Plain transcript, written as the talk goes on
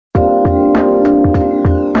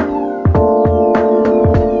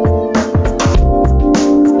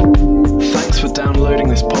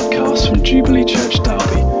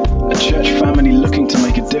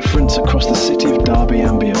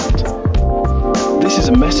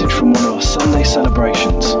a message from one of our Sunday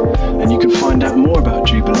celebrations, and you can find out more about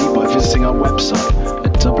Jubilee by visiting our website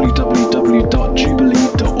at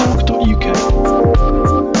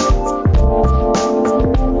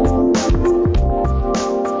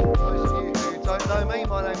www.jubilee.org.uk. Those of you who don't know me,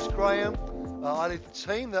 my name's Graham. I lead the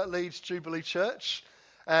team that leads Jubilee Church,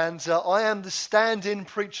 and I am the stand-in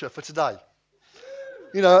preacher for today.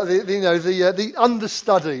 The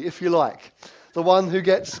understudy, if you like, the one who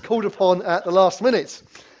gets called upon at the last minute.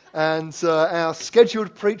 And our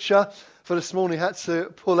scheduled preacher for this morning had to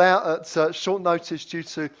pull out at short notice due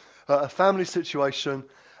to a family situation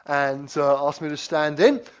and asked me to stand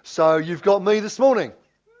in. So you've got me this morning.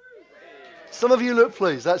 Some of you look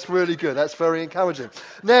pleased. That's really good. That's very encouraging.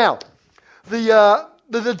 Now,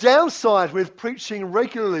 the downside with preaching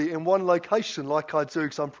regularly in one location like I do,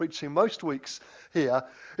 because I'm preaching most weeks here,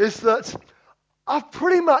 is that I've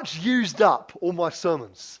pretty much used up all my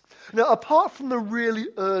sermons. Now, apart from the really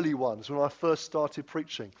early ones when I first started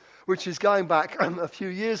preaching, which is going back a few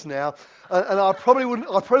years now, and I probably wouldn't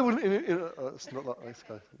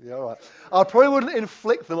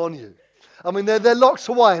inflict them on you. I mean, they're locked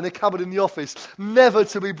away in a cupboard in the office, never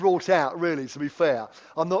to be brought out, really, to be fair.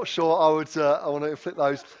 I'm not sure I want to inflict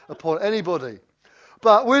those upon anybody.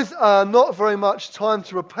 But with not very much time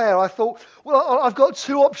to prepare, I thought, well, I've got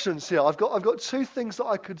two options here. I've got two things that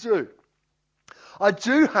I could do. I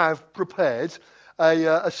do have prepared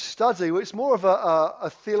a study, which is more of a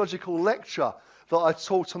theological lecture that I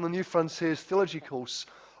taught on the New Frontiers theology course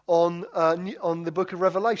on the book of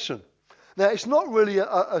Revelation. Now, it's not really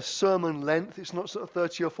a sermon length. It's not sort of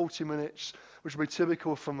 30 or 40 minutes, which would be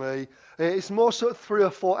typical for me. It's more sort of 3 or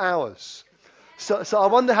 4 hours. So I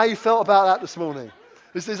wonder how you felt about that this morning.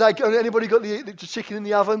 Anybody got the chicken in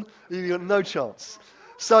the oven? You got no chance.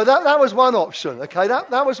 So that was one option. Okay,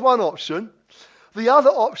 that was one option. The other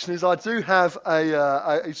option is I do have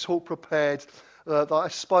a talk prepared that I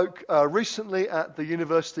spoke recently at the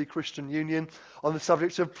University Christian Union on the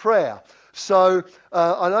subject of prayer. So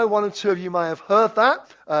I know one or two of you may have heard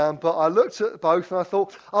that, but I looked at both and I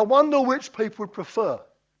thought, I wonder which people would prefer.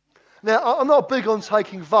 Now, I'm not big on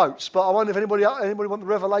taking votes, but I wonder if anybody want the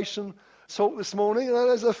Revelation talk this morning?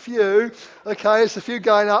 There's a few. Okay, there's a few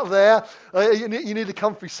going up there. You need the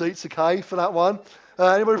comfy seats, okay, for that one.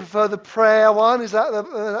 Anybody prefer the prayer one? Is that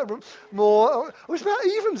more? Oh, it's about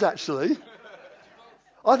evens, actually.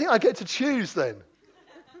 I think I get to choose then.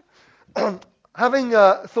 Having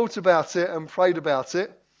thought about it and prayed about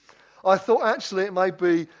it, I thought actually it may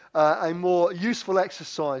be a more useful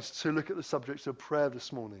exercise to look at the subject of prayer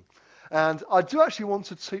this morning. And I do actually want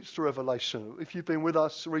to teach the Revelation. If you've been with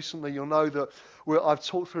us recently, you'll know that I've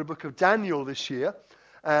taught through the book of Daniel this year.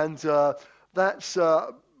 And that's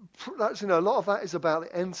a lot of that is about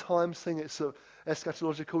the end times thing. It's an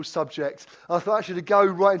eschatological subject. I thought actually to go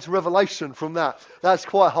right into Revelation from that's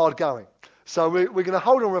quite hard going. So we're going to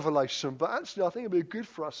hold on Revelation, but actually I think it'd be good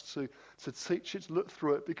for us to teach it, to look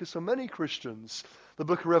through it, because for many Christians, the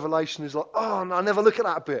book of Revelation is like, oh, no, I never look at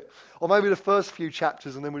that bit. Or maybe the first few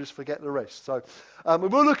chapters and then we just forget the rest. So we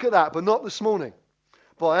will look at that, but not this morning.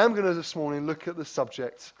 But I am going to this morning look at the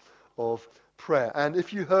subject of prayer. And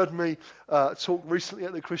if you heard me talk recently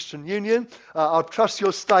at the Christian Union, I trust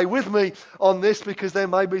you'll stay with me on this, because there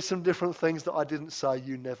may be some different things that I didn't say.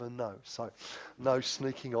 You never know. So no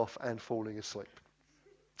sneaking off and falling asleep.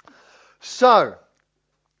 So,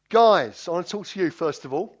 guys, I want to talk to you first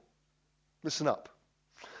of all. Listen up.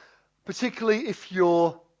 Particularly if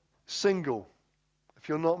you're single, if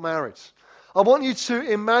you're not married. I want you to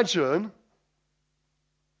imagine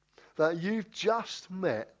that you've just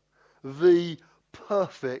met the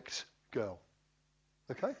perfect girl.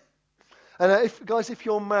 Okay? And if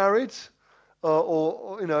you're married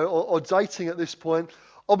or dating at this point,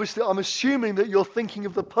 obviously I'm assuming that you're thinking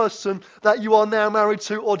of the person that you are now married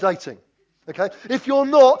to or dating. Okay? If you're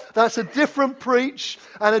not, that's a different preach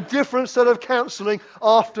and a different set of counselling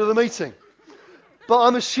after the meeting. But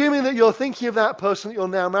I'm assuming that you're thinking of that person that you're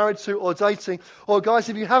now married to or dating. Or guys,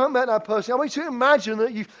 if you haven't met that person, I want you to imagine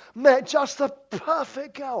that you've met just the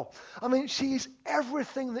perfect girl. I mean, she is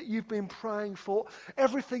everything that you've been praying for,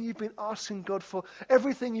 everything you've been asking God for,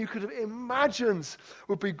 everything you could have imagined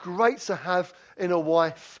would be great to have in a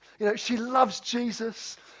wife. You know, she loves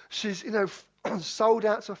Jesus. She's, sold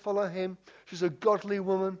out to follow him. She's a godly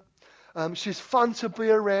woman. She's fun to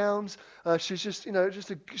be around. She's just,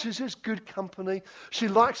 she's just good company. She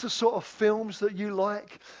likes the sort of films that you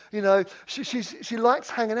like. She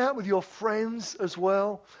likes hanging out with your friends as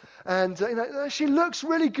well. And she looks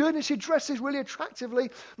really good, and she dresses really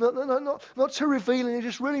attractively, not too revealing,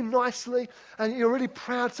 just really nicely. And you're really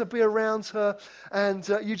proud to be around her. And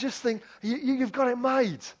you just think you've got it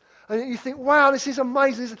made. And you think, wow, this is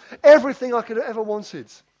amazing. This is everything I could have ever wanted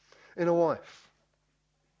in a wife.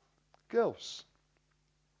 Girls,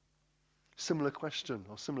 similar question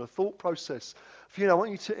or similar thought process. I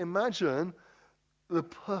want you to imagine the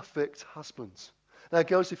perfect husband. Now,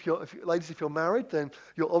 girls, ladies, if you're married, then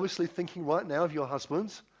you're obviously thinking right now of your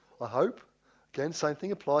husband, I hope. Again, same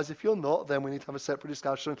thing applies. If you're not, then we need to have a separate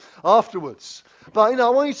discussion afterwards. But, I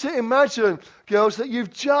want you to imagine, girls, that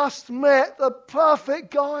you've just met the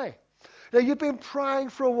perfect guy. Now, you've been praying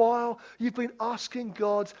for a while. You've been asking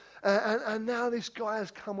God. And now this guy has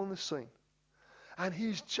come on the scene. And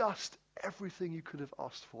he's just everything you could have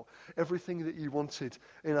asked for, everything that you wanted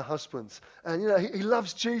in a husband. And he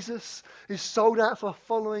loves Jesus. He's sold out for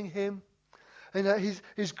following him.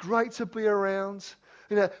 He's great to be around.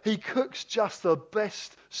 He cooks just the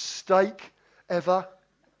best steak ever.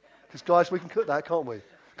 Because guys, we can cook that, can't we?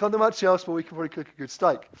 Can't do much else, but we can probably cook a good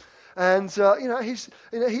steak. And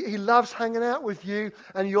he loves hanging out with you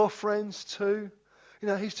and your friends too.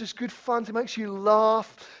 He's just good fun. He makes you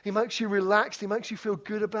laugh. He makes you relaxed. He makes you feel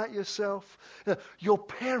good about yourself. Your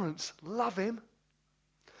parents love him.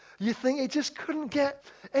 You think it just couldn't get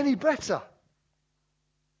any better.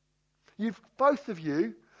 Both of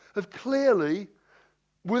you have clearly,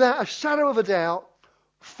 without a shadow of a doubt,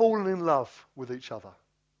 fallen in love with each other.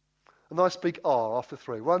 A nice big R after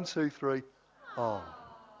 3. 1, 2, 3. R.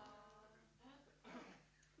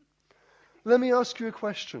 Let me ask you a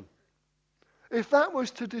question. If that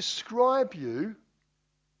was to describe you,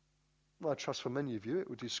 I trust for many of you it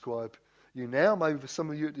would describe you now. Maybe for some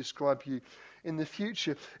of you it would describe you in the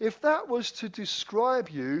future. If that was to describe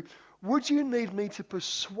you, would you need me to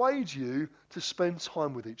persuade you to spend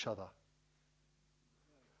time with each other?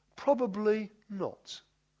 Probably not.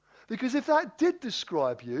 Because if that did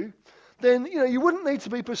describe you, then you wouldn't need to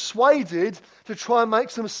be persuaded to try and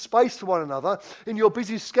make some space for one another in your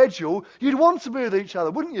busy schedule. You'd want to be with each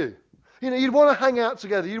other, wouldn't you? You'd want to hang out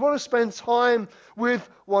together. You'd want to spend time with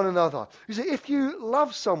one another. You see, if you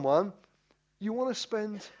love someone, you want to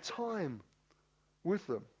spend time with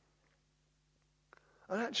them.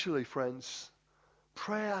 And actually, friends,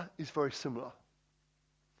 prayer is very similar.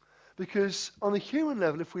 Because on a human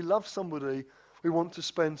level, if we love somebody, we want to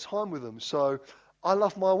spend time with them. So I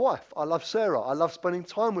love my wife. I love Sarah. I love spending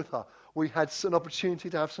time with her. We had an opportunity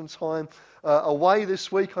to have some time away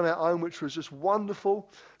this week on our own, which was just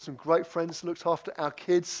wonderful. Some great friends looked after our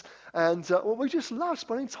kids. And we just love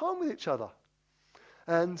spending time with each other.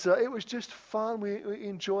 And it was just fun. We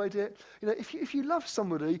enjoyed it. If you love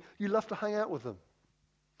somebody, you love to hang out with them.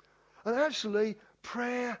 And actually,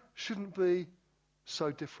 prayer shouldn't be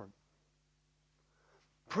so different.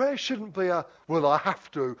 Prayer shouldn't be well, I have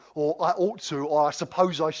to, or I ought to, or I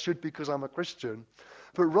suppose I should because I'm a Christian.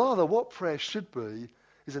 But rather, what prayer should be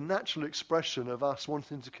is a natural expression of us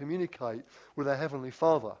wanting to communicate with our Heavenly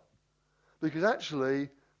Father. Because actually,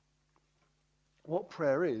 what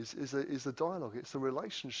prayer is the dialogue. It's the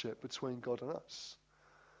relationship between God and us.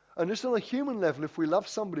 And just on a human level, if we love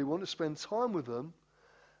somebody, want to spend time with them,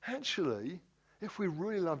 actually, if we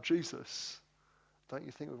really love Jesus, don't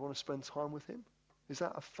you think we want to spend time with him? Is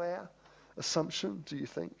that a fair assumption, do you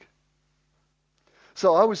think?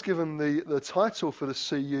 So I was given the title for the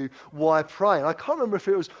CU, Why Pray? And I can't remember if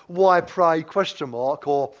it was Why Pray, ?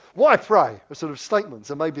 Or Why Pray, a sort of statement.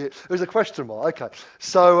 So maybe it was a question mark. Okay.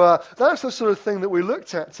 So that's the sort of thing that we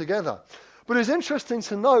looked at together. But it's interesting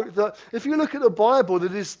to note that if you look at the Bible, the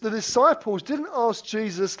disciples didn't ask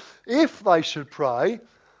Jesus if they should pray.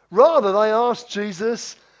 Rather, they asked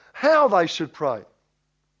Jesus how they should pray.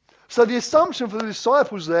 So the assumption for the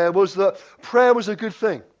disciples there was that prayer was a good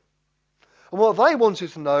thing. And what they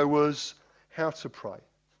wanted to know was how to pray.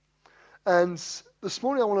 And this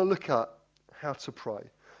morning I want to look at how to pray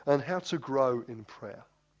and how to grow in prayer.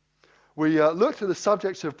 We looked at the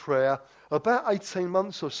subject of prayer about 18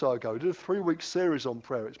 months or so ago. We did a 3-week series on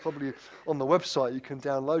prayer. It's probably on the website. You can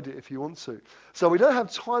download it if you want to. So we don't have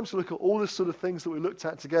time to look at all the sort of things that we looked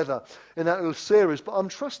at together in that little series. But I'm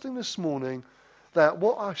trusting this morning that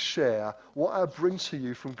what I share, what I bring to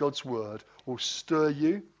you from God's Word will stir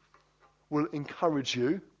you, will encourage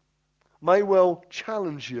you, may well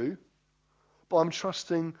challenge you, but I'm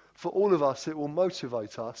trusting for all of us it will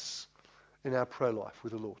motivate us in our prayer life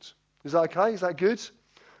with the Lord. Is that okay? Is that good?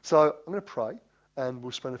 So I'm going to pray and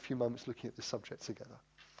we'll spend a few moments looking at this subject together.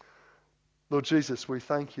 Lord Jesus, we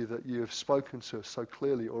thank you that you have spoken to us so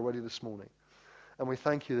clearly already this morning. And we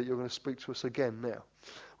thank you that you're going to speak to us again now.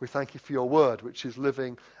 We thank you for your word, which is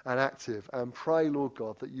living and active. And pray, Lord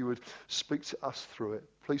God, that you would speak to us through it.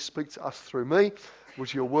 Please speak to us through me.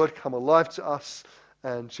 Would your word come alive to us?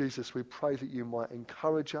 And Jesus, we pray that you might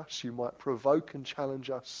encourage us, you might provoke and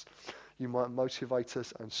challenge us, you might motivate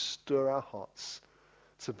us and stir our hearts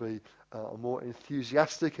to be more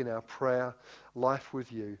enthusiastic in our prayer life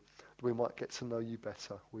with you, that we might get to know you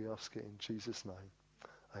better. We ask it in Jesus' name.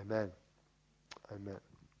 Amen. Amen.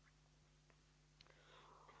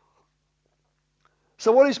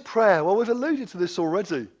 So what is prayer? Well, we've alluded to this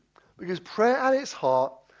already, because prayer at its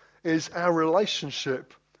heart is our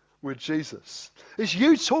relationship with Jesus. It's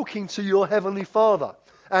you talking to your Heavenly Father,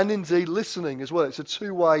 and indeed listening as well. It's a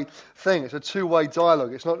two-way thing. It's a two-way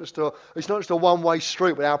dialogue. It's not just a one-way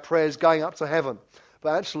street with our prayers going up to heaven,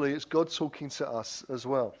 but actually it's God talking to us as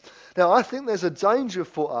well. Now, I think there's a danger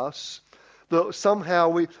for us that somehow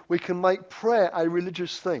we can make prayer a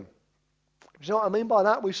religious thing. Do you know what I mean by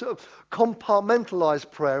that? We sort of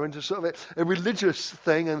compartmentalize prayer into sort of a religious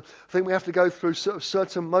thing and think we have to go through sort of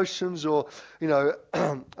certain motions or,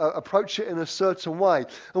 approach it in a certain way.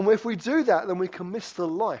 And if we do that, then we can miss the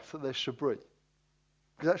life that there should be.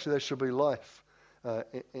 Because actually there should be life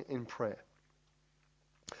in prayer.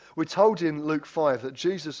 We're told in Luke 5 that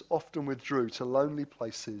Jesus often withdrew to lonely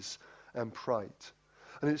places and prayed.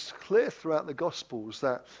 And it's clear throughout the Gospels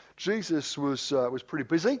that Jesus was pretty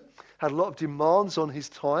busy, had a lot of demands on his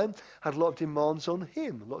time, had a lot of demands on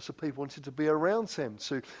him. Lots of people wanted to be around him,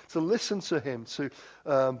 to listen to him, to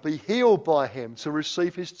be healed by him, to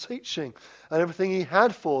receive his teaching and everything he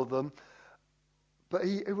had for them. But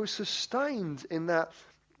he was sustained in that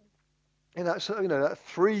sort of, that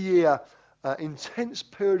 3-year intense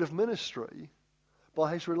period of ministry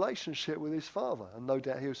by his relationship with his Father. And no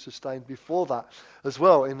doubt he was sustained before that as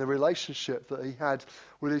well in the relationship that he had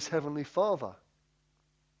with his Heavenly Father.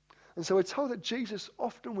 And so we're told that Jesus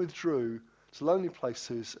often withdrew to lonely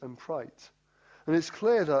places and prayed. And it's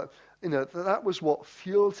clear that that was what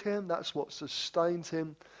fueled him, that's what sustained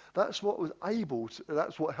him, that's what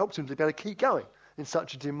helped him to be able to keep going in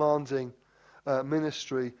such a demanding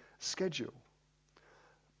ministry schedule.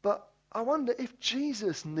 But I wonder if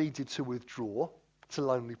Jesus needed to withdraw to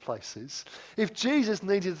lonely places, if Jesus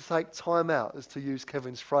needed to take time out, as to use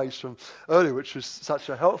Kevin's phrase from earlier, which was such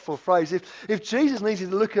a helpful phrase, if Jesus needed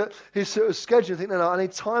to look at his sort of schedule and think, no, I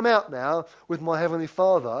need time out now with my Heavenly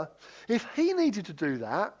Father, if he needed to do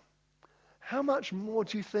that, how much more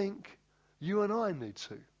do you think you and I need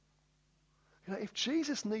to? If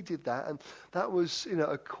Jesus needed that, and that was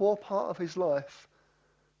a core part of his life,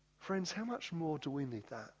 friends, how much more do we need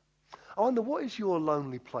that? I wonder, what is your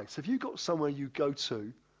lonely place? Have you got somewhere you go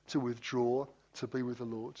to withdraw, to be with the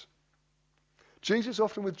Lord? Jesus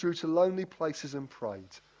often withdrew to lonely places and prayed.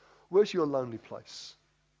 Where's your lonely place?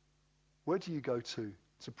 Where do you go to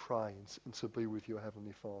pray and to be with your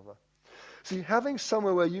Heavenly Father? See, having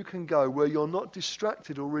somewhere where you can go where you're not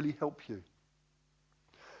distracted will really help you.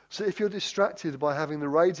 So if you're distracted by having the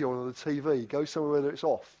radio on or the TV, go somewhere where it's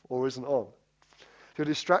off or isn't on. If you're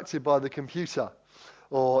distracted by the computer,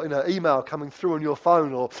 or email coming through on your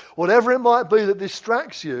phone, or whatever it might be that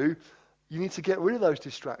distracts you, you need to get rid of those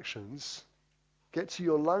distractions, get to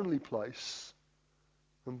your lonely place,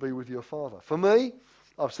 and be with your Father. For me,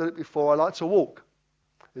 I've said it before, I like to walk.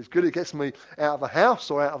 It's good, it gets me out of the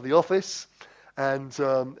house or out of the office, and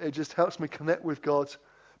it just helps me connect with God,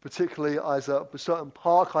 particularly as a certain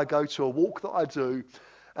park I go to, a walk that I do,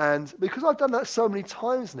 and because I've done that so many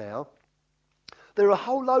times now, there are a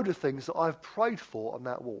whole load of things that I've prayed for on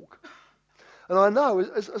that walk. And I know,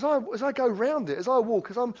 as I go round it, as I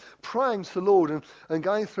walk, as I'm praying to the Lord and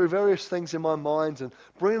going through various things in my mind and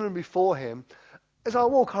bringing them before him, as I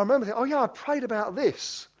walk, I remember thinking, oh yeah, I prayed about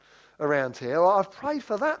this around here, or I've prayed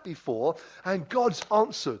for that before, and God's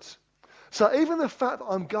answered. So even the fact that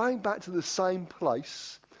I'm going back to the same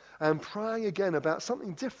place and praying again about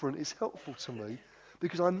something different is helpful to me,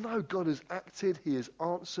 because I know God has acted, he has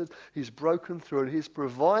answered, he's broken through, and he's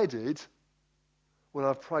provided when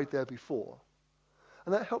I've prayed there before.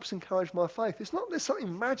 And that helps encourage my faith. It's not there's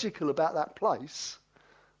something magical about that place.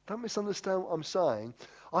 Don't misunderstand what I'm saying.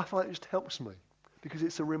 I find it just helps me, because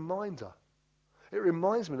it's a reminder. It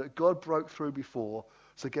reminds me that God broke through before,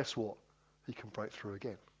 so guess what? He can break through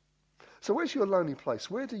again. So where's your lonely place?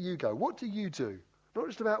 Where do you go? What do you do? Not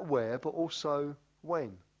just about where, but also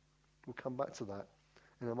when. We'll come back to that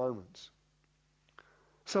in a moment.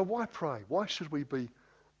 So why pray? Why should we be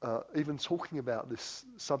even talking about this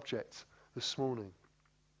subject this morning?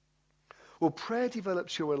 Well, prayer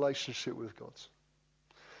develops your relationship with God.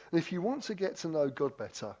 And if you want to get to know God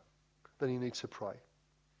better, then you need to pray.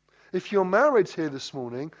 If you're married here this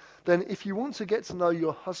morning, then if you want to get to know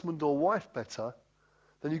your husband or wife better,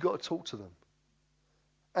 then you've got to talk to them.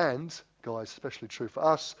 And, guys, especially true for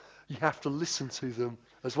us, you have to listen to them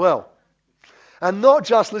as well. And not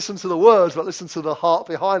just listen to the words, but listen to the heart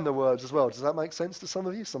behind the words as well. Does that make sense to some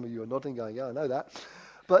of you? Some of you are nodding, going, yeah, I know that.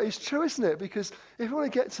 But it's true, isn't it? Because if we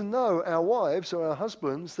want to get to know our wives or our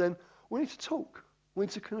husbands, then we need to talk. We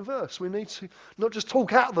need to converse. We need to not just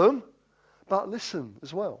talk at them, but listen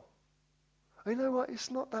as well. And you know what? It's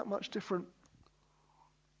not that much different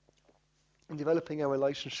in developing our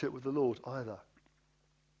relationship with the Lord either.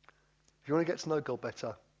 If you want to get to know God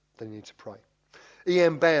better, then you need to pray.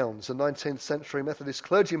 E.M. Bounds, a 19th century Methodist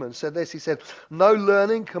clergyman, said this. He said, "No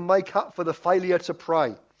learning can make up for the failure to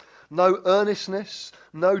pray. No earnestness,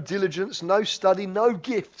 no diligence, no study, no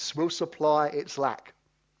gifts will supply its lack."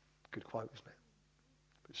 Good quote, isn't it?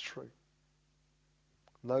 It's true.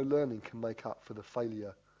 No learning can make up for the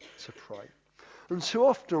failure to pray. And too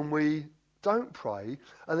often we don't pray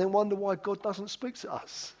and then wonder why God doesn't speak to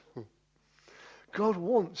us. God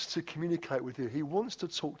wants to communicate with you. He wants to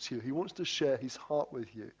talk to you. He wants to share his heart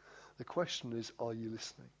with you. The question is, are you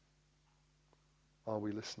listening? Are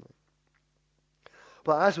we listening?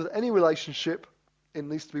 But as with any relationship, it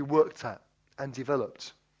needs to be worked at and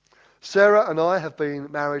developed. Sarah and I have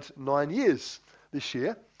been married 9 years this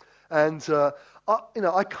year. And,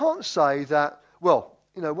 I can't say that, well,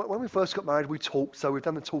 when we first got married, we talked, so we've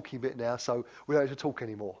done the talking bit now, so we don't have to talk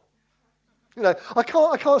anymore. I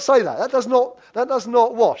can't say that. That does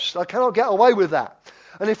not wash. I cannot get away with that.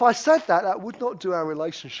 And if I said that, that would not do our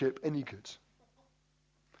relationship any good.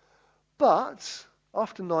 But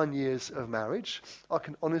after 9 years of marriage, I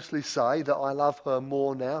can honestly say that I love her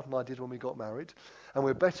more now than I did when we got married. And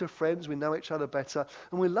we're better friends, we know each other better,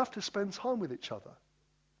 and we love to spend time with each other.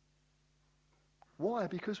 Why?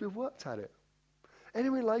 Because we've worked at it. Any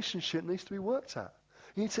relationship needs to be worked at.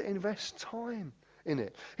 You need to invest time in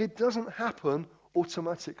it. It doesn't happen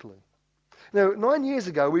automatically. 9 years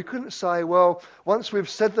ago, we couldn't say, well, once we've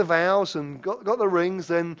said the vows and got the rings,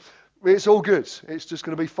 then it's all good. It's just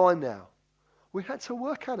going to be fine now. We had to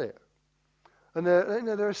work at it. And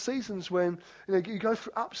there are seasons when you go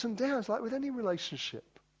through ups and downs, like with any relationship.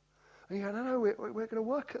 And you go, no, we're going to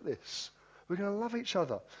work at this. We're going to love each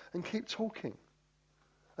other and keep talking.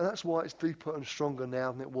 And that's why it's deeper and stronger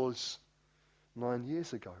now than it was 9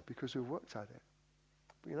 years ago, because we've worked at it.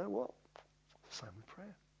 But you know what? It's the same with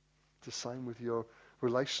prayer. It's the same with your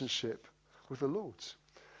relationship with the Lord.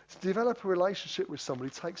 To develop a relationship with somebody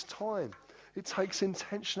takes time. It takes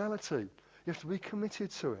intentionality. You have to be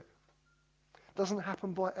committed to it. It doesn't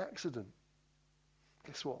happen by accident.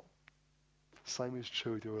 Guess what? The same is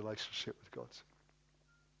true with your relationship with God.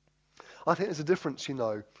 I think there's a difference,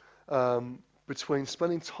 between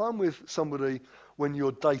spending time with somebody when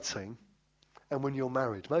you're dating and when you're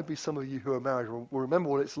married. Maybe some of you who are married will remember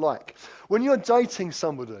what it's like. When you're dating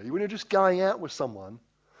somebody, when you're just going out with someone,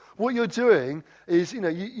 what you're doing is,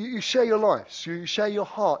 you share your lives, you share your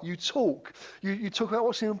heart, you talk. You talk about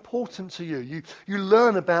what's important to you. You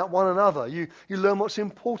learn about one another. You learn what's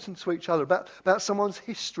important to each other, about someone's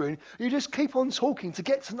history. You just keep on talking to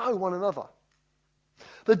get to know one another.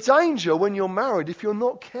 The danger when you're married, if you're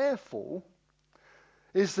not careful,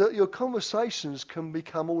 is that your conversations can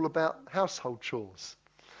become all about household chores.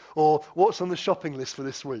 Or what's on the shopping list for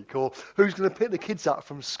this week, or who's going to pick the kids up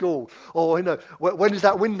from school, or when is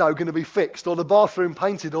that window going to be fixed, or the bathroom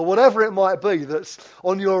painted, or whatever it might be that's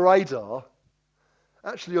on your radar.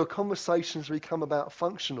 Actually, your conversations become about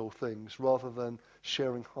functional things rather than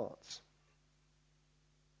sharing hearts.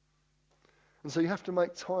 And so you have to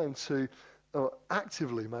make time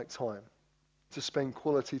actively make time to spend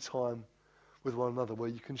quality time with one another, where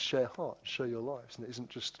you can share heart, share your lives, and it isn't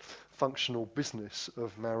just functional business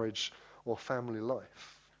of marriage or family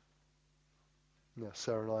life.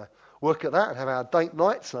 Sarah and I work at that and have our date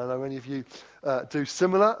nights, and I know many of you do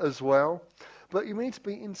similar as well. But you need to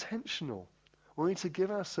be intentional. We need to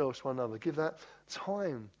give ourselves to one another, give that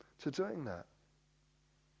time to doing that.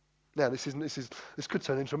 Now, this could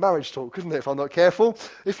turn into a marriage talk, couldn't it, if I'm not careful?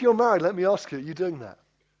 If you're married, let me ask you, are you doing that?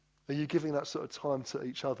 Are you giving that sort of time to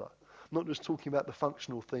each other? Not just talking about the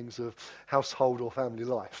functional things of household or family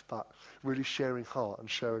life, but really sharing heart and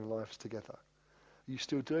sharing lives together. Are you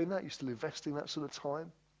still doing that? Are you still investing that sort of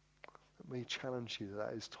time? Let me challenge you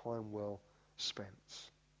that is time well spent.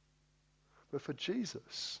 But for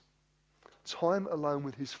Jesus, time alone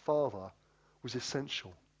with his Father was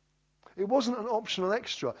essential. It wasn't an optional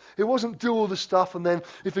extra. It wasn't do all the stuff and then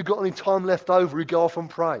if he got any time left over, he'd go off and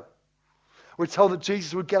pray. We're told that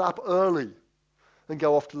Jesus would get up early and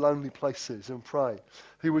go off to lonely places and pray.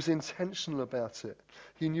 He was intentional about it.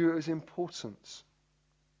 He knew it was important.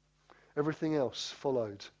 Everything else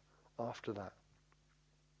followed after that.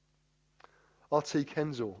 R.T.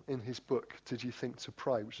 Kendall, in his book, Did You Think to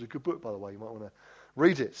Pray, which is a good book, by the way, you might want to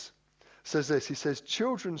read it, says this. He says,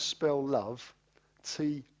 children spell love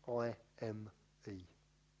Time.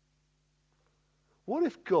 What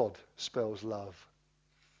if God spells love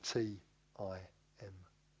Time?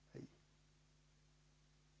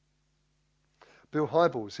 Bill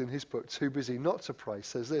Hybels, in his book, Too Busy Not to Pray,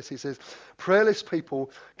 says this. He says, prayerless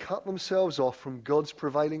people cut themselves off from God's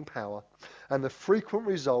prevailing power, and the frequent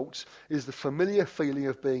result is the familiar feeling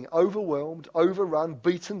of being overwhelmed, overrun,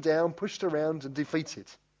 beaten down, pushed around, and defeated.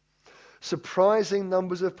 Surprising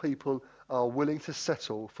numbers of people are willing to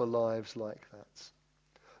settle for lives like that.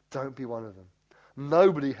 Don't be one of them.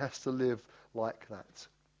 Nobody has to live like that.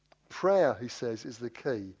 Prayer, he says, is the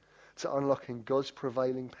key to unlocking God's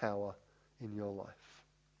prevailing power in your life.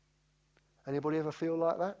 Anybody ever feel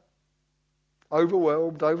like that?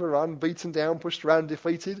 Overwhelmed, overrun, beaten down, pushed around,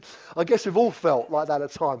 defeated? I guess we've all felt like that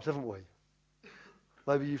at times, haven't we?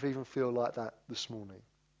 Maybe you've even feel like that this morning.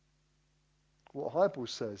 What Hybels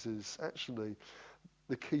says is actually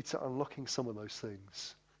the key to unlocking some of those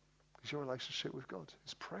things is your relationship with God.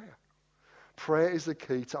 It's prayer. Prayer is the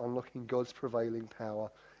key to unlocking God's prevailing power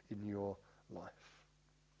in your life.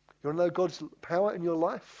 You want to know God's power in your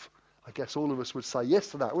life? I guess all of us would say yes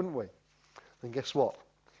to that, wouldn't we? Then guess what?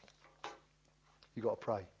 You've got to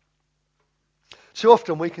pray. Too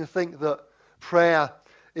often we can think that prayer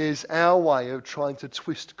is our way of trying to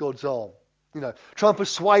twist God's arm. Try and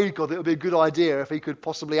persuade God that it would be a good idea if he could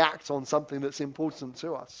possibly act on something that's important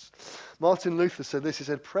to us. Martin Luther said this. He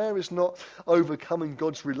said, prayer is not overcoming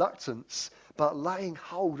God's reluctance, but laying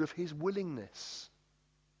hold of his willingness.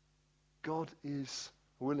 God is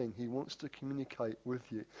willing. He wants to communicate with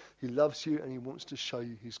you. He loves you and he wants to show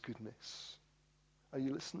you his goodness. Are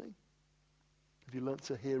you listening? Have you learnt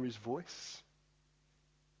to hear his voice?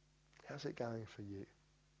 How's it going for you?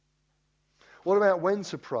 What about when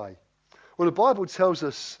to pray? Well, the Bible tells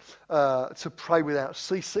us to pray without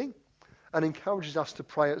ceasing and encourages us to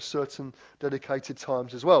pray at certain dedicated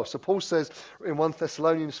times as well. So Paul says in 1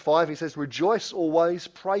 Thessalonians 5, he says, rejoice always,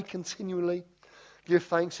 pray continually, give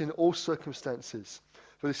thanks in all circumstances,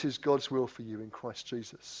 for this is God's will for you in Christ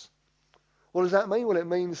Jesus. What does that mean? Well, it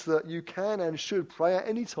means that you can and should pray at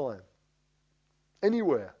any time,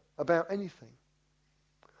 anywhere, about anything.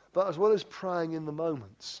 But as well as praying in the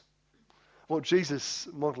moments, what Jesus'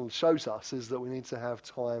 model shows us is that we need to have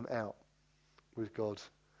time out with God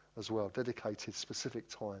as well, dedicated, specific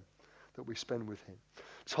time that we spend with him.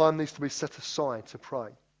 Time needs to be set aside to pray.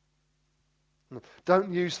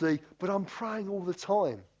 Don't use the, but I'm praying all the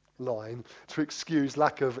time line to excuse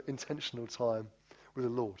lack of intentional time with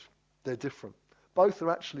the Lord. They're different. Both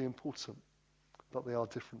are actually important, but they are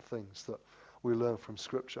different things that we learn from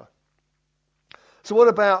Scripture. So what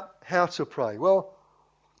about how to pray? Well,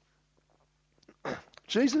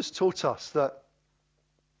 Jesus taught us that,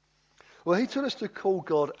 he taught us to call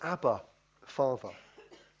God Abba, Father.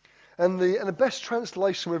 And the best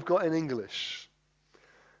translation we've got in English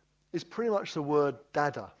is pretty much the word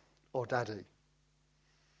dada or daddy.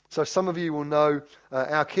 So some of you will know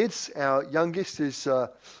our kids. Our youngest is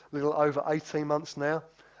a little over 18 months now.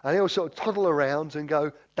 And he'll sort of toddle around and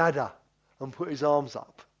go, dada, and put his arms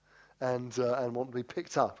up and want to be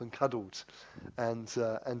picked up and cuddled and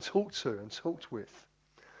talked to and talked with.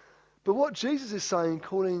 But what Jesus is saying,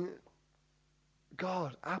 calling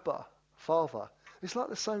God Abba, Father, it's like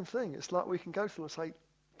the same thing. It's like we can go to him and say,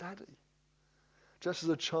 Daddy. Just as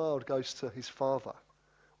a child goes to his father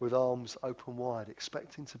with arms open wide,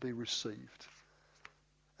 expecting to be received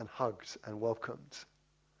and hugged and welcomed.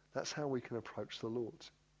 That's how we can approach the Lord.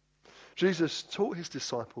 Jesus taught his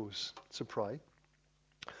disciples to pray.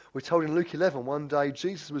 We're told in Luke 11, one day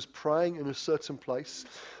Jesus was praying in a certain place.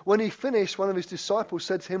 When he finished, one of his disciples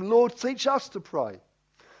said to him, Lord, teach us to pray,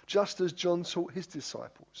 just as John taught his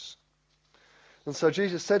disciples. And so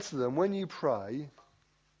Jesus said to them, when you pray,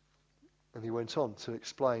 and he went on to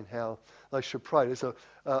explain how they should pray. There's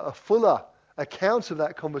a fuller account of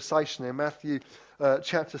that conversation in Matthew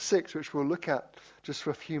chapter 6, which we'll look at just for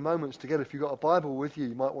a few moments together. If you've got a Bible with you,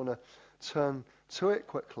 you might want to turn to it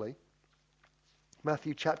quickly.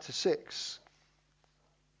 Matthew chapter 6,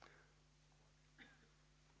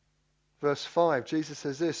 verse 5, Jesus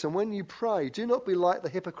says this, and when you pray, do not be like the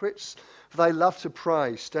hypocrites, for they love to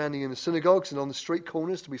pray, standing in the synagogues and on the street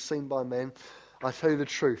corners to be seen by men. I tell you the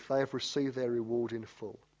truth, they have received their reward in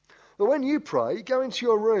full. But when you pray, go into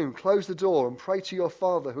your room, close the door, and pray to your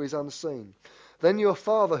Father who is unseen. Then your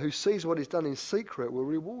Father who sees what is done in secret will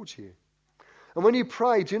reward you. And when you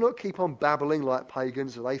pray, do not keep on babbling like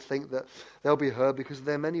pagans, or they think that they'll be heard because of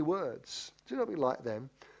their many words. Do not be like them,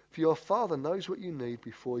 for your Father knows what you need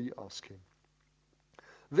before you ask him.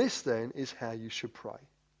 This then is how you should pray.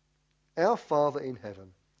 Our Father in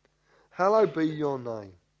heaven, hallowed be your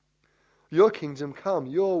name. Your kingdom come,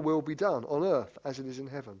 your will be done on earth as it is in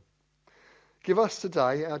heaven. Give us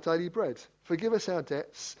today our daily bread. Forgive us our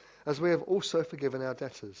debts as we have also forgiven our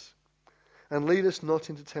debtors. And lead us not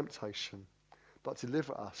into temptation, but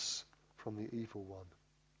deliver us from the evil one.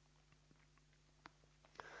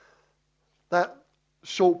 That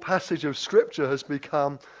short passage of Scripture has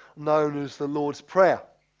become known as the Lord's Prayer.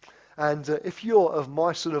 And if you're of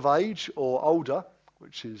my sort of age or older,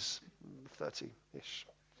 which is 30-ish,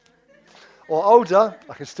 or older,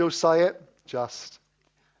 I can still say it, just.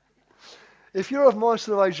 If you're of my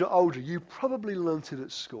sort of age or older, you probably learnt it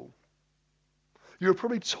at school. You were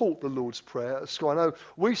probably taught the Lord's Prayer at school. I know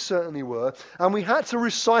we certainly were. And we had to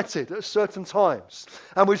recite it at certain times.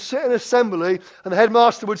 And we'd sit in assembly, and the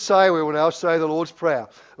headmaster would say, we will now say the Lord's Prayer.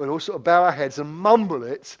 We'd all sort of bow our heads and mumble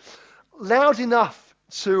it loud enough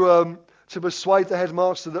to persuade the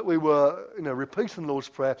headmaster that we were, repeating the Lord's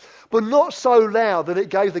Prayer, but not so loud that it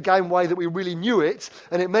gave the game away that we really knew it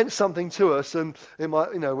and it meant something to us, and it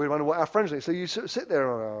might, we wonder what our friends think. So you sort of sit there,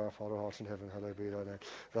 our Father who art in heaven, hallowed be thy name,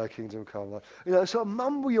 thy kingdom come. Sort of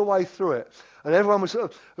mumble your way through it, and everyone would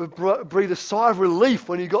sort of breathe a sigh of relief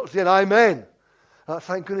when you got to the end. Amen.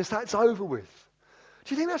 Thank goodness that's over with.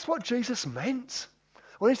 Do you think that's what Jesus meant?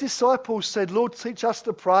 When his disciples said, Lord, teach us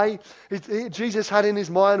to pray, Jesus had in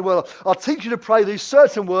his mind, well, I'll teach you to pray these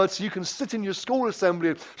certain words so you can sit in your school assembly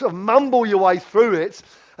and sort of mumble your way through it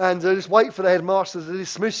and just wait for the headmaster to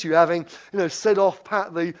dismiss you, having said off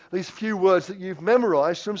pat these few words that you've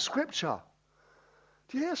memorized from Scripture.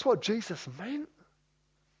 Do you think that's what Jesus meant?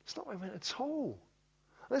 It's not what he meant at all.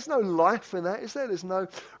 There's no life in that, is there? There's no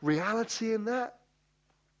reality in that.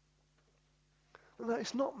 No,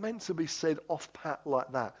 it's not meant to be said off pat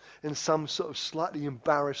like that in some sort of slightly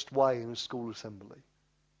embarrassed way in a school assembly.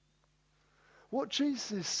 What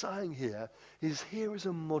Jesus is saying here is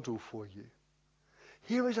a model for you.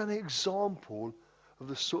 Here is an example of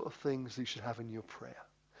the sort of things you should have in your prayer.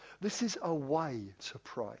 This is a way to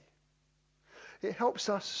pray. It helps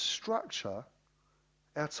us structure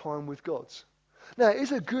our time with God. Now, it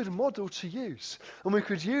is a good model to use, and we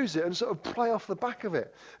could use it and sort of play off the back of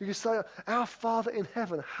it. You could say, our Father in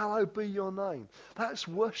heaven, hallowed be your name. That's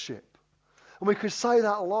worship. And we could say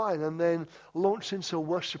that line and then launch into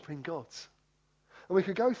worshipping God. And we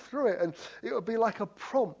could go through it, and it would be like a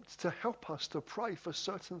prompt to help us to pray for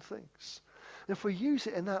certain things. And if we use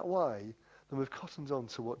it in that way, then we've cottoned on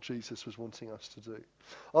to what Jesus was wanting us to do.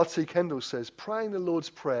 R.T. Kendall says, praying the Lord's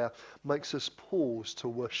Prayer makes us pause to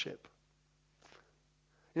worship.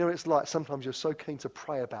 It's like sometimes you're so keen to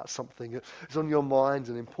pray about something. It's on your mind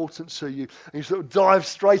and important to you. And you sort of dive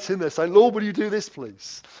straight in there saying, Lord, will you do this,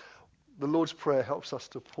 please? The Lord's Prayer helps us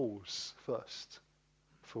to pause first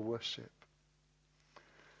for worship.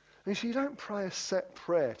 And you don't pray a set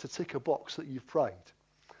prayer to tick a box that you've prayed.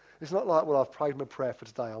 It's not like, well, I've prayed my prayer for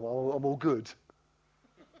today. I'm all good.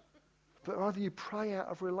 But rather you pray out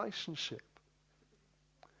of relationship.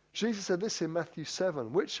 Jesus said this in Matthew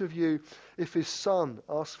 7. Which of you, if his son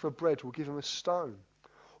asks for bread, will give him a stone?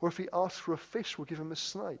 Or if he asks for a fish, will give him a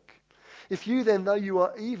snake? If you then, though you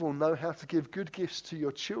are evil, know how to give good gifts to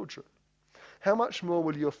your children, how much more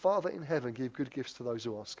will your Father in heaven give good gifts to those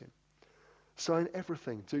who ask him? So in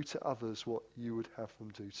everything, do to others what you would have them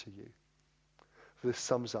do to you. For this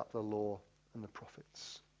sums up the law and the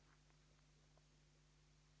prophets.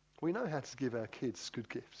 We know how to give our kids good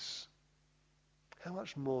gifts. How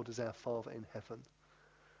much more does our Father in heaven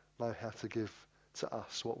know how to give to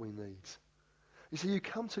us what we need? You see, you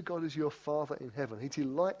come to God as your Father in heaven. He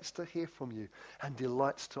delights to hear from you and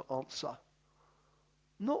delights to answer.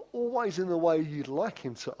 Not always in the way you'd like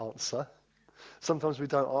him to answer. Sometimes we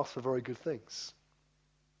don't ask for very good things.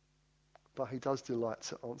 But he does delight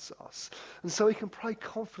to answer us. And so we can pray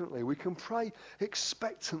confidently. We can pray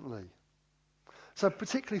expectantly. So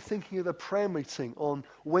particularly thinking of the prayer meeting on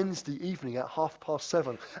Wednesday evening at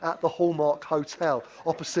 7:30 at the Hallmark Hotel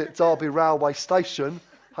opposite Derby Railway Station.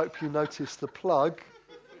 Hope you noticed the plug.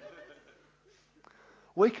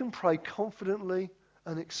 We can pray confidently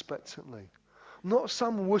and expectantly. Not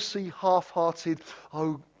some wussy, half-hearted,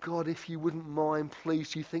 oh God, if you wouldn't mind,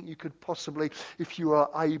 please, do you think you could possibly, if you are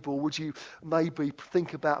able, would you maybe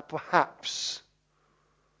think about perhaps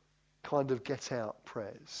kind of get out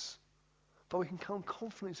prayers. But we can come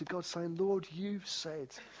confidently to God saying, Lord, you've said.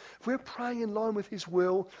 If we're praying in line with his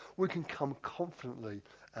will, we can come confidently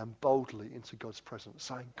and boldly into God's presence,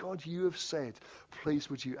 saying, God, you have said, please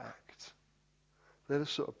would you act. They're the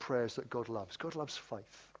sort of prayers that God loves. God loves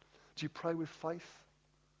faith. Do you pray with faith?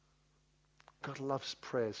 God loves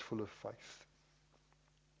prayers full of faith.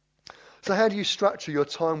 So how do you structure your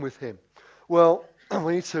time with him? Well,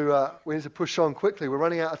 we need to push on quickly. We're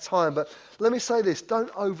running out of time, but let me say this.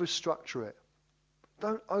 Don't overstructure it.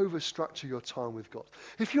 Don't overstructure your time with God.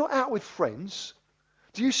 If you're out with friends,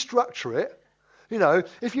 do you structure it? You know,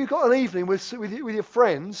 if you've got an evening with your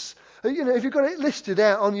friends, you know, if you've got it listed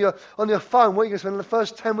out on your phone, what you're going to spend the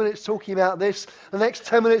first 10 minutes talking about this, the next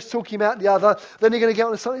 10 minutes talking about the other, then you're going to get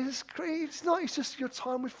on to something. It's not. It's just your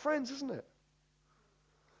time with friends, isn't it?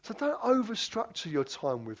 So don't overstructure your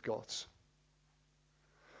time with God.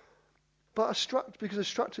 But because a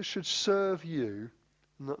structure should serve you,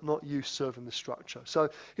 not you serving the structure. So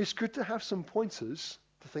it's good to have some pointers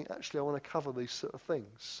to think, actually, I want to cover these sort of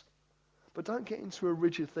things. But don't get into a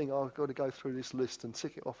rigid thing, I've got to go through this list and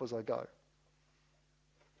tick it off as I go.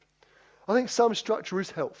 I think some structure is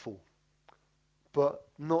helpful, but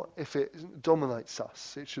not if it dominates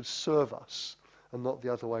us. It should serve us and not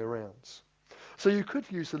the other way around. So you could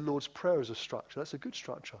use the Lord's Prayer as a structure. That's a good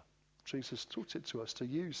structure. Jesus taught it to us to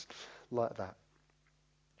use like that.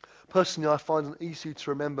 Personally, I find an easy to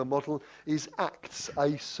remember model is ACTS,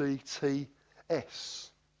 A-C-T-S,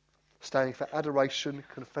 standing for adoration,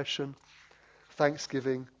 confession,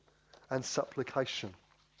 thanksgiving, and supplication.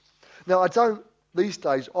 Now, I don't these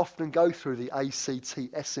days often go through the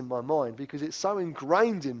ACTS in my mind because it's so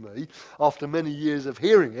ingrained in me after many years of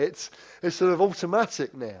hearing it, it's sort of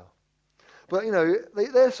automatic now. But, you know,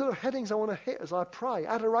 they're sort of headings I want to hit as I pray.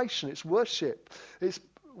 Adoration, it's worship. It's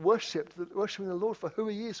worshiping the Lord for who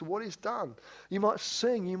he is and what he's done. You might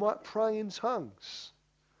sing, you might pray in tongues.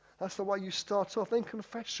 That's the way you start off. Then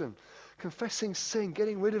confession. Confessing sin,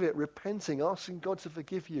 getting rid of it, repenting, asking God to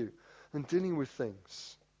forgive you and dealing with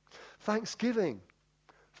things. Thanksgiving.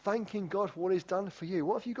 Thanking God for what he's done for you.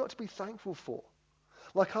 What have you got to be thankful for?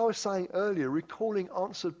 Like I was saying earlier, recalling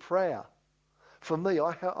answered prayer. For me,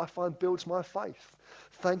 I find builds my faith.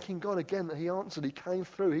 Thanking God again that he answered, he came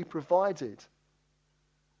through, he provided.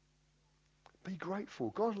 Be grateful.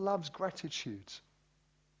 God loves gratitude.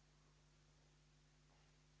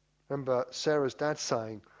 Remember Sarah's dad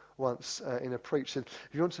saying once in a preach, said, if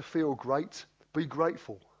you want to feel great, be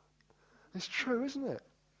grateful. It's true, isn't it?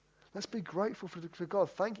 Let's be grateful for God,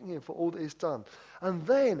 thanking him for all that he's done. And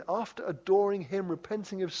then, after adoring him,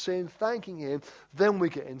 repenting of sin, thanking him, then we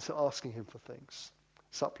get into asking him for things.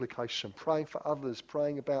 Supplication, praying for others,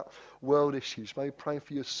 praying about world issues, maybe praying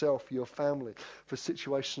for yourself, for your family, for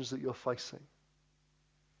situations that you're facing.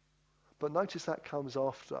 But notice that comes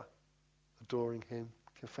after adoring him,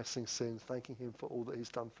 confessing sin, thanking him for all that he's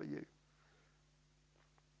done for you.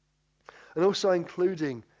 And also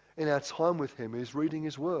including in our time with him is reading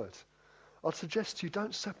his word. I'd suggest to you,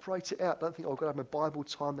 don't separate it out. Don't think, I've got to have my Bible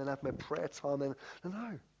time, then have my prayer time. Then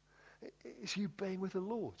no. It's you being with the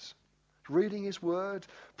Lord. Reading his word,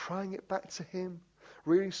 praying it back to him,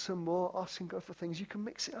 reading some more, asking God for things. You can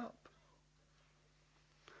mix it up.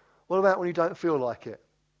 What about when you don't feel like it?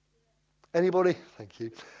 Anybody? Thank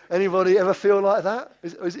you. Anybody ever feel like that?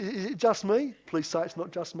 Is it just me? Please say it's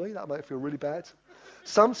not just me. That might feel really bad.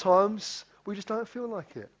 Sometimes we just don't feel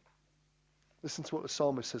like it. Listen to what the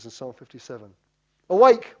psalmist says in Psalm 57.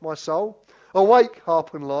 Awake, my soul. Awake,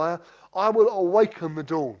 harp and lyre. I will awaken the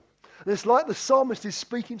dawn. And it's like the psalmist is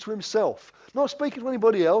speaking to himself, not speaking to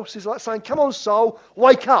anybody else. He's like saying, come on, soul,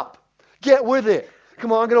 wake up. Get with it.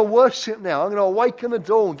 Come on, I'm going to worship now. I'm going to awaken the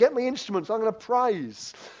dawn. Get me instruments. I'm going to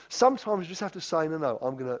praise. Sometimes you just have to say, no,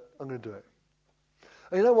 I'm going to do it.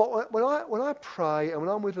 And you know what? When I pray and when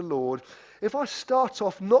I'm with the Lord, if I start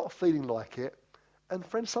off not feeling like it, and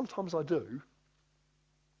friends, sometimes I do,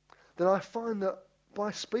 then I find that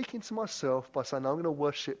by speaking to myself, by saying, no, I'm going to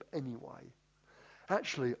worship anyway,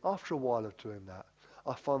 actually, after a while of doing that,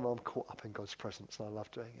 I find that I'm caught up in God's presence and I love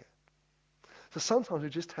doing it. So sometimes we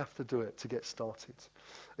just have to do it to get started,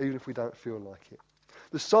 even if we don't feel like it.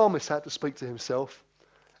 The psalmist had to speak to himself,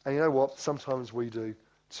 and you know what? Sometimes we do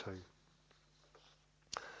too.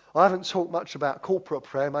 I haven't talked much about corporate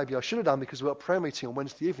prayer. Maybe I should have done because we've got a prayer meeting on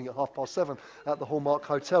Wednesday evening at 7:30 at the Hallmark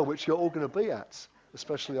Hotel, which you're all going to be at,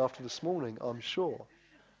 especially after this morning, I'm sure.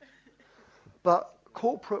 But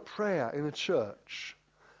corporate prayer in a church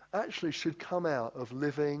actually should come out of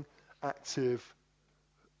living, active,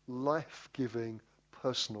 life-giving,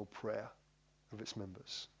 personal prayer of its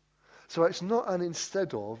members. So it's not an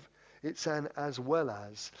instead of, it's an as well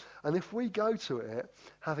as. And if we go to it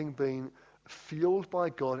having been fueled by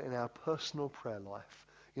God in our personal prayer life,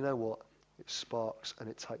 you know what? It sparks and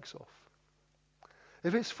it takes off.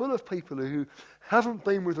 If it's full of people who haven't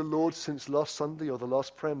been with the Lord since last Sunday or the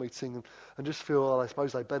last prayer meeting and just feel, oh, I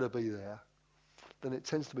suppose they better be there, then it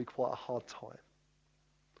tends to be quite a hard time.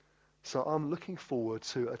 So I'm looking forward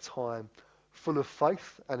to a time full of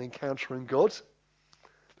faith and encountering God,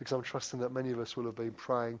 because I'm trusting that many of us will have been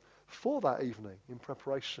praying for that evening in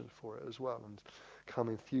preparation for it as well, and come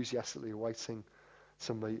enthusiastically waiting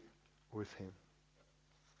to meet with him.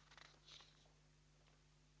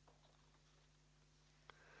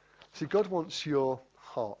 See, God wants your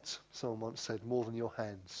heart, someone once said, more than your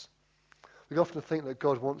hands. We often think that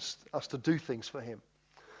God wants us to do things for him.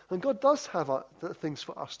 And God does have things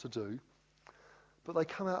for us to do, but they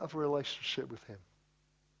come out of a relationship with him.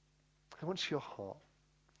 He wants your heart.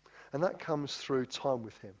 And that comes through time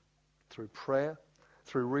with him, through prayer,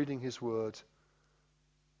 through reading his word,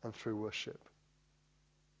 and through worship.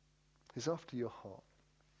 He's after your heart.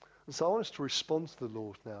 And so I want us to respond to the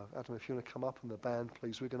Lord now. Adam, if you want to come up on the band,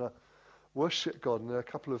 please. We're going to worship God. And there are a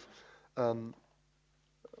couple of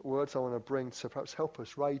words I want to bring to perhaps help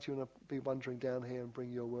us. Ray, do you want to be wandering down here and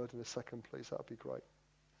bring your word in a second, please? That would be great.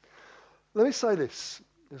 Let me say this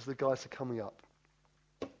as the guys are coming up.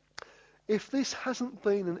 If this hasn't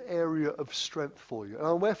been an area of strength for you,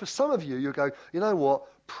 and where for some of you, you'll go, you know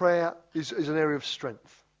what, prayer is an area of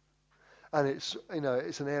strength. And it's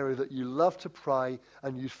an area that you love to pray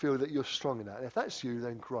and you feel that you're strong in that. And if that's you,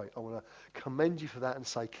 then great. I want to commend you for that and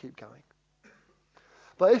say, keep going.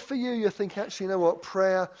 But if for you, you're thinking, actually, you know what,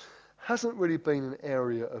 prayer hasn't really been an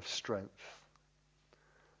area of strength,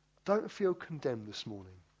 don't feel condemned this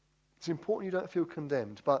morning. It's important you don't feel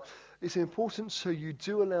condemned, but it's important so you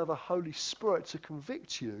do allow the Holy Spirit to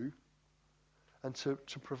convict you and to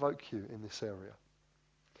provoke you in this area.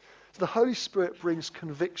 So the Holy Spirit brings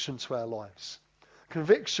conviction to our lives.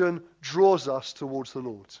 Conviction draws us towards the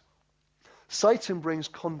Lord. Satan brings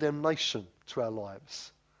condemnation to our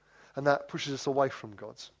lives, and that pushes us away from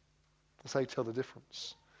God. That's how you tell the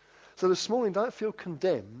difference. So this morning, don't feel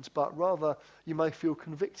condemned, but rather you may feel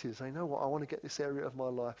convicted. Say, you know what, I want to get this area of my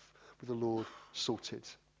life with the Lord sorted.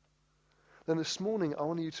 Then this morning, I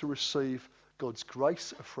want you to receive God's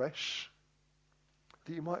grace afresh,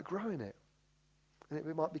 that you might grow in it. And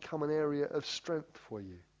it might become an area of strength for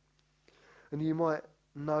you. And you might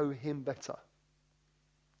know him better.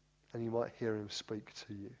 And you might hear him speak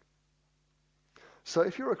to you. So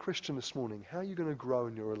if you're a Christian this morning, how are you going to grow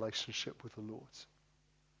in your relationship with the Lord?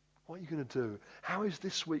 What are you going to do? How is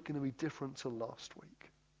this week going to be different to last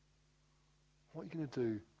week? What are you going to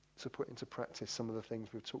do to put into practice some of the things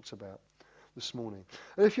we've talked about this morning?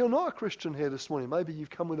 And if you're not a Christian here this morning, maybe you've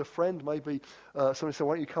come with a friend, maybe somebody said,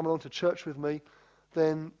 why don't you come along to church with me?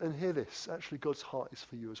 Then, and hear this, actually God's heart is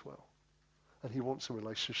for you as well. And he wants a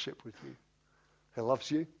relationship with you. He loves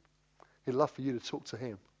you. He'd love for you to talk to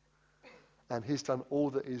him. And he's done all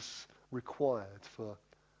that is required for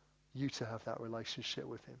you to have that relationship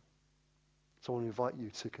with him. So I want to invite you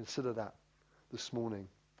to consider that this morning,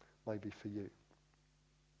 maybe for you.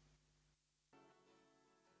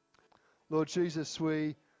 Lord Jesus,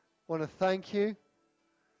 we want to thank you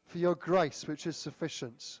for your grace, which is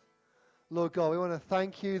sufficient. Lord God, we want to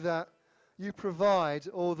thank you that you provide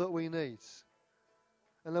all that we need.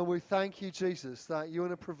 And Lord, we thank you, Jesus, that you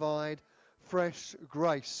want to provide fresh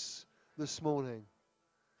grace this morning.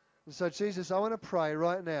 And so, Jesus, I want to pray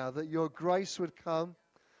right now that your grace would come,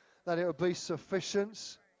 that it would be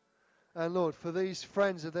sufficient. And Lord, for these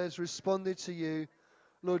friends that has responded to you,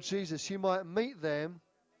 Lord Jesus, you might meet them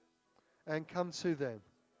and come to them.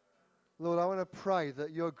 Lord, I want to pray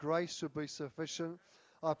that your grace would be sufficient.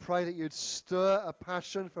 I pray that you'd stir a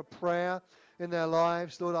passion for prayer in their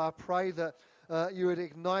lives. Lord, I pray that you would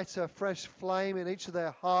ignite a fresh flame in each of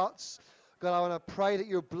their hearts. God, I want to pray that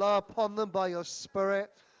you blow upon them by your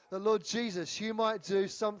Spirit. That, Lord Jesus, you might do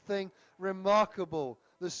something remarkable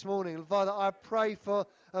this morning. Father, I pray for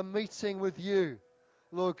a meeting with you,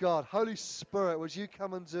 Lord God. Holy Spirit, would you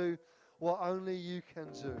come and do what only you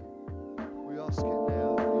can do? We ask it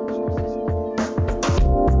now in Jesus' name.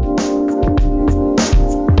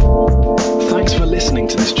 Thanks for listening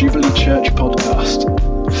to this Jubilee Church podcast.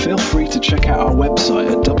 Feel free to check out our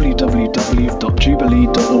website at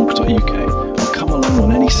www.jubilee.org.uk or come along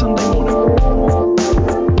on any Sunday morning.